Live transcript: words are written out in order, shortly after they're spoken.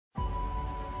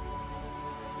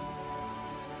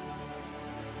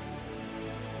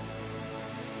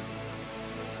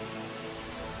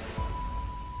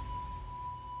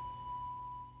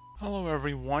Hello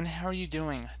everyone, how are you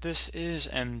doing? This is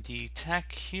MD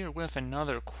Tech here with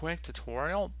another quick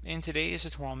tutorial. In today's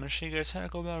tutorial, I'm going to show you guys how to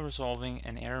go about resolving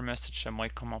an error message that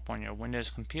might come up on your Windows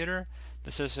computer.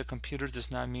 This says the computer does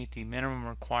not meet the minimum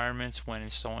requirements when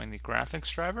installing the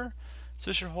graphics driver. So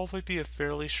this should hopefully be a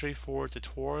fairly straightforward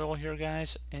tutorial here,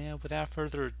 guys. And without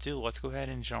further ado, let's go ahead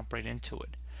and jump right into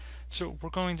it. So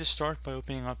we're going to start by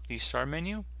opening up the Start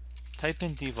menu, type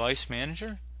in Device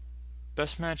Manager.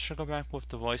 Best match to go back with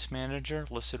Device Manager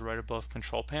listed right above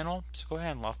Control Panel, so go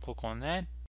ahead and left click on that.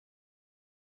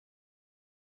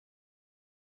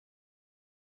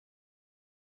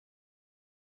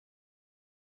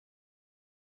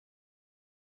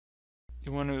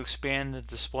 You want to expand the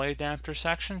display adapter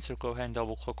section, so go ahead and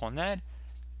double click on that.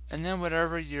 And then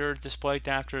whatever your display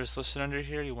adapter is listed under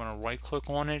here, you want to right click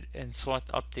on it and select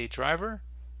Update Driver.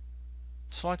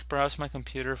 Select Browse My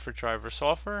Computer for driver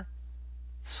software.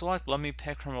 Select Let me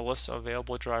pick from a list of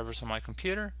available drivers on my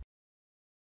computer.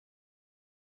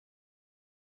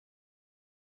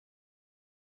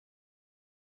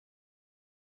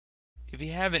 If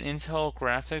you have an Intel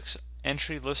graphics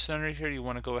entry listed under here, you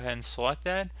want to go ahead and select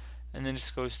that, and then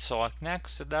just go select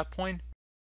next at that point.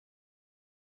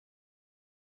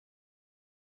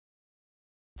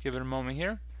 Give it a moment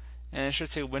here, and it should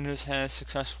say Windows has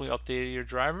successfully updated your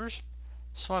drivers.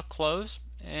 Select close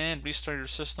and restart your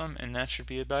system, and that should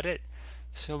be about it.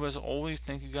 So as always,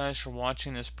 thank you guys for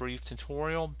watching this brief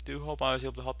tutorial. Do hope I was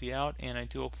able to help you out, and I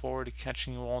do look forward to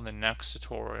catching you all in the next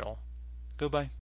tutorial. Goodbye.